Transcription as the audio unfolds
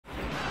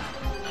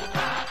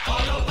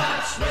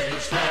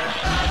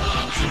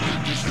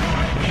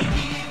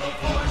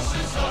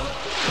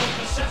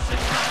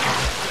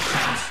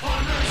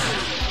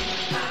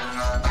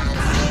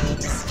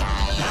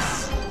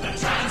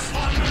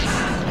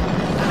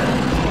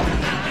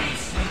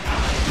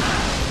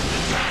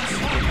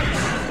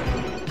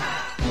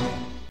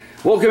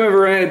Welcome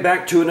everyone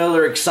back to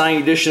another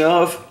exciting edition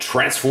of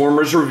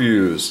Transformers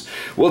Reviews.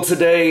 Well,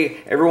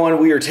 today, everyone,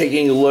 we are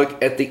taking a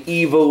look at the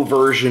Evo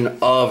version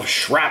of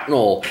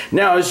Shrapnel.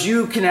 Now, as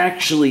you can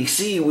actually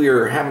see, we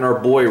are having our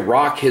boy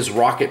rock his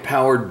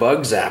rocket-powered bug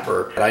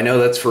zapper. I know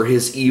that's for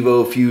his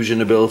Evo fusion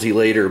ability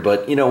later,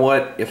 but you know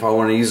what? If I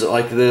want to use it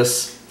like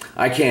this,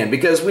 I can,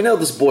 because we know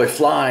this boy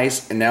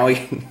flies, and now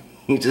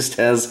he just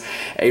has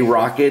a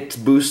rocket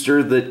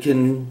booster that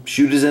can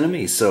shoot his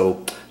enemies,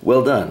 so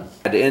well done.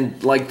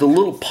 And like the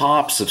little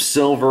pops of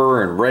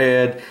silver and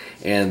red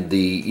and the,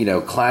 you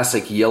know,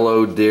 classic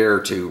yellow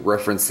there to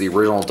reference the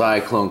original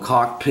Diaclone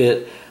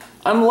cockpit,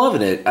 I'm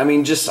loving it. I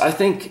mean, I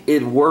think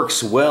it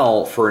works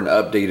well for an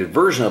updated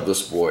version of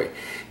this boy.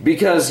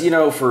 Because, you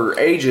know, for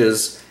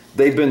ages,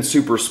 they've been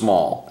super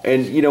small.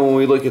 And, you know, when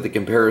we look at the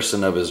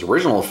comparison of his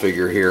original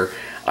figure here,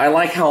 I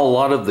like how a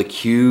lot of the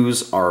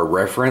cues are a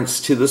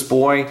reference to this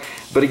boy,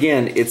 but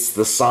again, it's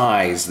the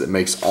size that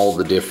makes all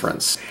the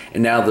difference.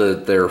 And now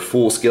that they're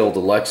full-scale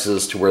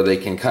deluxes to where they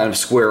can kind of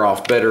square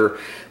off better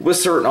with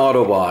certain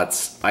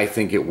Autobots, I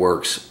think it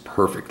works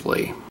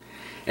perfectly.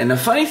 And the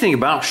funny thing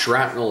about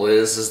Shrapnel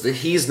is that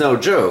he's no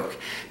joke,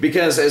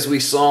 because as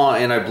we saw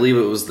in, I believe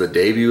it was the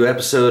debut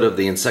episode of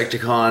the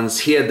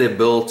Insecticons, he had the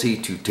ability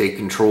to take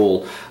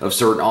control of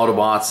certain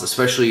Autobots,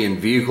 especially in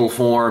vehicle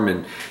form,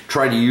 and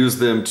try to use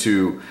them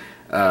to,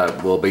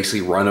 well,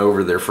 basically run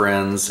over their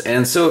friends.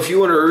 And so if you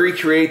want to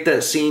recreate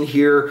that scene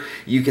here,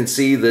 you can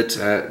see that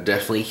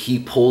definitely he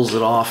pulls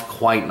it off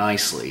quite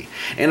nicely.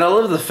 And I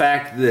love the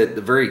fact that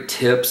the very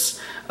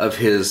tips of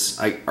his,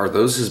 are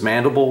those his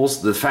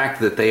mandibles? The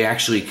fact that they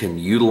actually can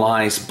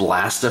utilize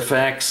blast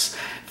effects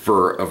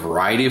for a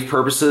variety of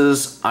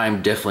purposes,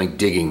 I'm definitely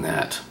digging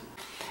that.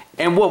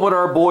 And what would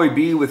our boy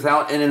be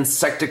without an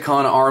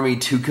Insecticon army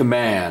to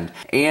command?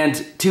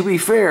 And to be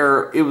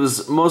fair, it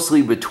was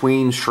mostly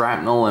between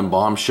Shrapnel and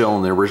Bombshell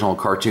in the original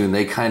cartoon.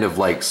 They kind of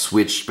like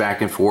switched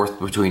back and forth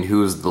between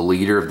who is the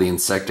leader of the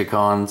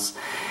Insecticons.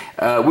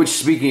 Which,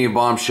 speaking of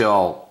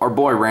Bombshell, our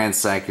boy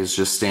Ransack is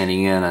just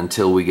standing in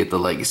until we get the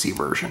Legacy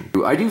version.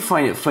 I do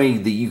find it funny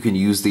that you can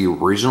use the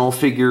original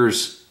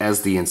figures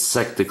as the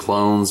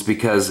Insecticlones,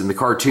 because in the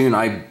cartoon,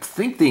 I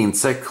think the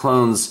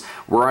Insecticlones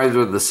were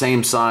either the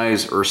same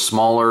size or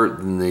smaller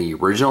than the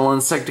original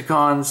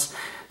Insecticons,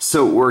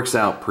 so it works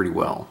out pretty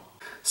well.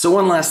 So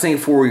one last thing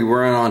before we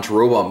run on to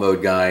robot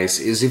mode, guys,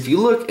 is if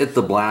you look at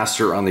the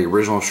blaster on the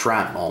original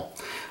Shrapnel,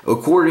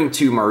 according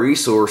to my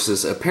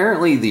resources,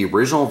 apparently the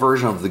original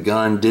version of the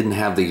gun didn't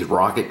have these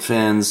rocket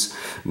fins,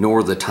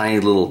 nor the tiny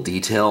little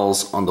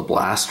details on the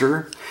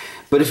blaster.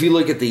 But if you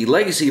look at the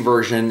Legacy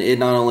version, it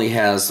not only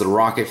has the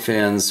rocket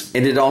fins,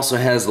 and it also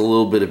has a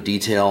little bit of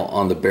detail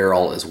on the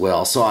barrel as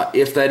well. So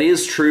if that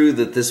is true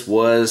that this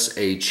was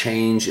a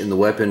change in the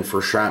weapon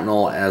for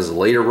Shrapnel as a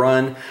later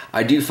run,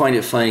 I do find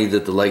it funny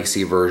that the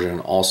Legacy version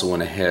also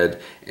went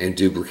ahead and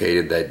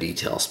duplicated that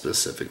detail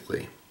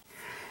specifically.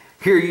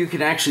 Here you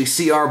can actually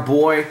see our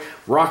boy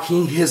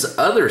rocking his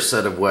other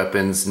set of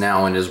weapons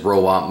now in his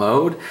robot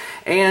mode.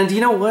 And you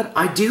know what?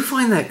 I do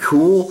find that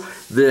cool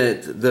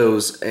that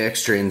those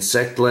extra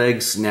insect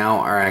legs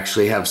now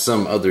actually have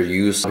some other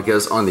use,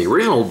 because on the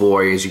original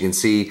boy, as you can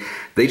see,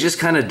 they just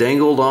kind of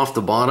dangled off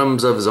the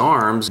bottoms of his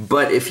arms.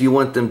 But if you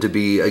want them to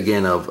be,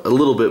 again, of a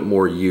little bit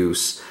more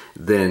use,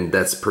 then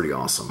that's pretty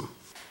awesome.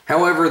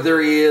 However,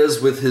 there he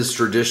is with his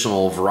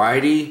traditional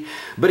variety,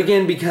 but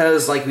again,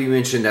 because like we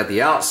mentioned at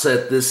the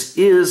outset, this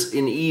is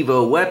an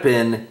Evo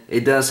weapon,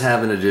 it does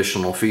have an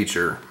additional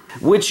feature,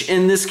 which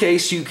in this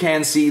case you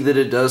can see that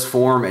it does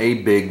form a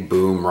big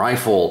boom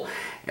rifle,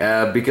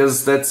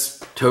 because that's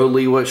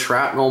totally what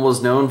Shrapnel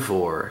was known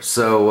for.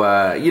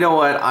 So, you know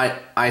what,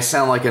 I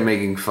sound like I'm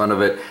making fun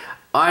of it.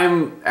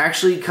 I'm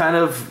actually kind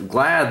of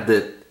glad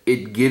that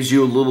it gives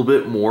you a little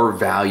bit more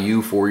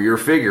value for your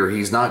figure.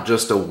 He's not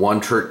just a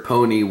one-trick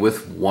pony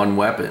with one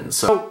weapon.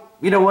 So,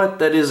 you know what?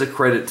 That is a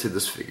credit to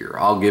this figure.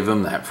 I'll give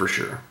him that for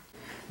sure.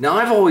 Now,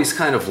 I've always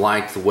kind of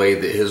liked the way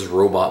that his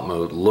robot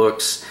mode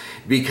looks,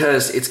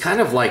 because it's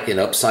kind of like an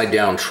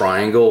upside-down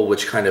triangle,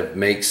 which kind of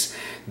makes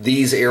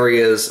these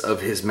areas of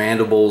his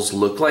mandibles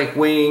look like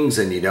wings,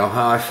 and you know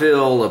how I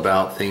feel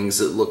about things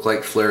that look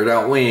like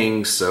flared-out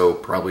wings, so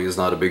probably is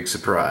not a big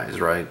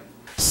surprise, right?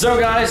 So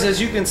guys,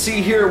 as you can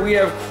see here, we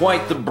have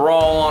quite the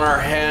brawl on our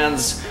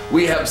hands.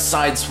 We have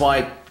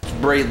Sideswipe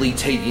bravely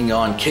taking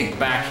on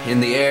Kickback in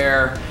the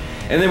air.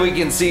 And then we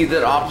can see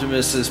that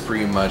Optimus is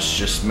pretty much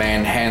just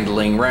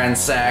manhandling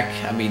Ransack.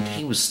 I mean,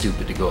 he was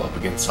stupid to go up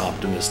against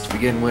Optimus to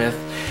begin with.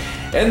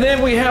 And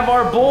then we have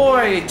our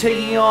boy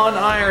taking on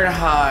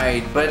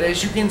Ironhide, but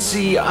as you can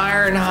see,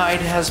 Ironhide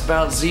has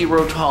about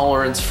zero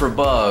tolerance for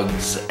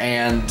bugs,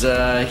 and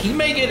he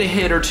may get a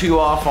hit or two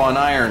off on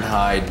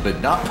Ironhide,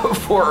 but not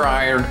before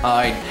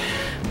Ironhide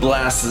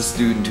blast this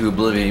dude into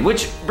oblivion,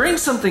 which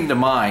brings something to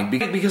mind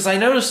because I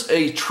noticed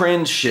a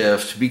trend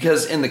shift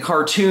because in the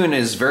cartoon,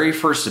 his very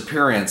first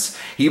appearance,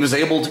 he was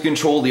able to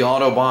control the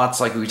Autobots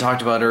like we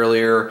talked about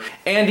earlier,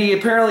 and he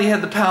apparently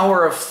had the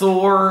power of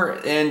Thor,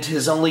 and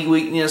his only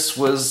weakness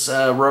was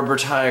rubber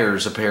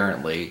tires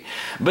apparently.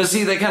 But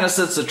see, that kind of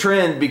sets a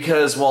trend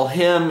because while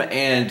him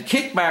and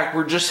Kickback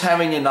were just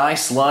having a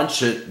nice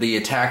lunch at the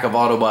Attack of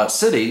Autobot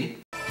City,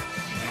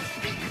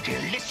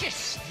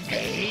 delicious,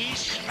 eh,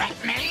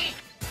 Shrapnel?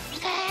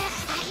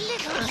 A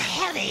little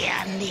heavy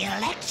on the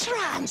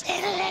electrons,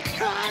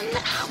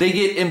 Electron. they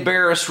get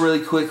embarrassed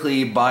really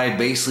quickly by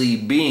basically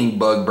being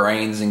bug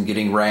brains and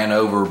getting ran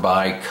over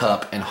by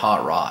Cup and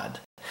Hot Rod.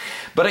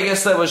 But I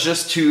guess that was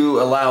just to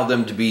allow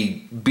them to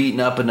be beaten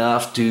up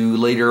enough to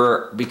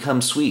later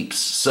become sweeps.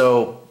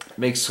 So,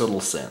 makes total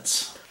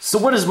sense. So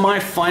what is my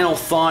final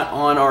thought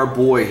on our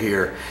boy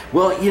here?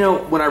 Well, you know,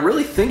 when I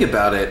really think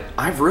about it,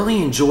 I've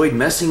really enjoyed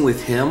messing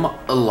with him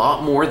a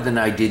lot more than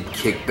I did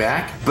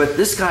Kickback. But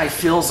this guy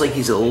feels like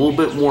he's a little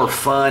bit more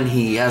fun.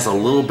 He has a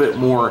little bit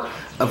more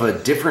of a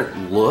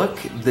different look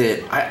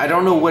that I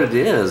don't know what it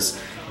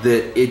is,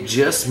 that it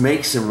just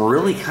makes him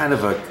really kind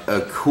of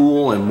a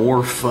cool and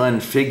more fun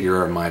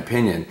figure in my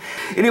opinion.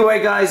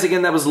 Anyway guys,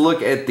 again, that was a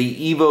look at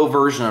the Evo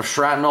version of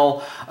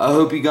Shrapnel. I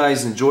hope you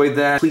guys enjoyed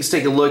that. Please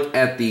take a look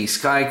at the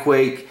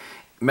Skyquake,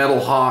 Metal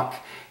Hawk,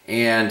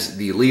 and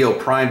the Leo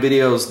Prime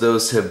videos.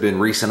 Those have been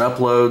recent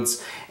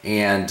uploads,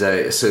 and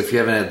so if you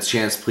haven't had the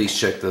chance, please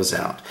check those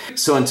out.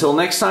 So until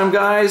next time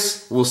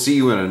guys, we'll see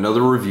you in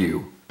another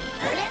review.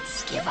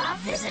 Let's give our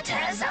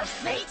visitors a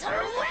favor.